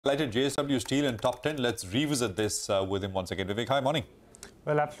Highlighted JSW Steel in top 10. Let's revisit this with him once again. Vivek, hi, morning.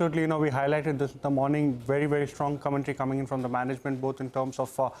 Well, absolutely. We highlighted this in the morning. Very, very strong commentary coming in from the management, both in terms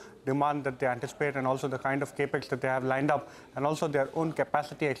of demand that they anticipate and also the kind of capex that they have lined up, and also their own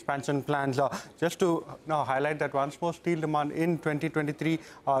capacity expansion plans. Just to highlight that once more, steel demand in 2023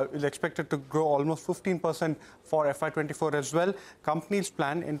 is expected to grow almost 15% for FY24 as well. Company's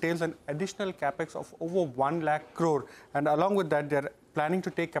plan entails an additional capex of over 1 lakh crore, and along with that, they're planning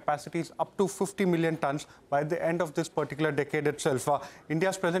to take capacities up to 50 million tons by the end of this particular decade itself.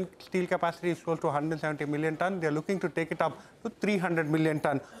 India's present steel capacity is close to 170 million tons. They're looking to take it up to 300 million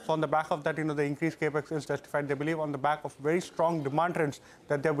tons. So on the back of that, the increased capex is justified, they believe, on the back of very strong demand trends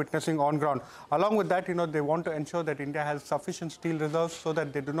that they're witnessing on ground. Along with that, they want to ensure that India has sufficient steel reserves so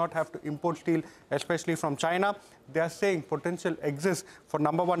that they do not have to import steel, especially from China. They are saying potential exists for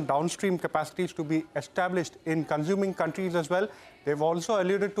 #1 downstream capacities to be established in consuming countries as well. They've also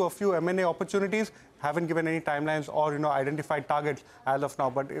alluded to a few M&A opportunities, haven't given any timelines or identified targets as of now.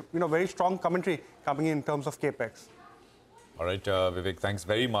 But very strong commentary coming in terms of capex. All right, Vivek, thanks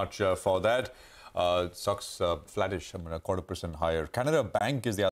very much for that. Stocks flattish, 0.25% higher. Canada Bank is the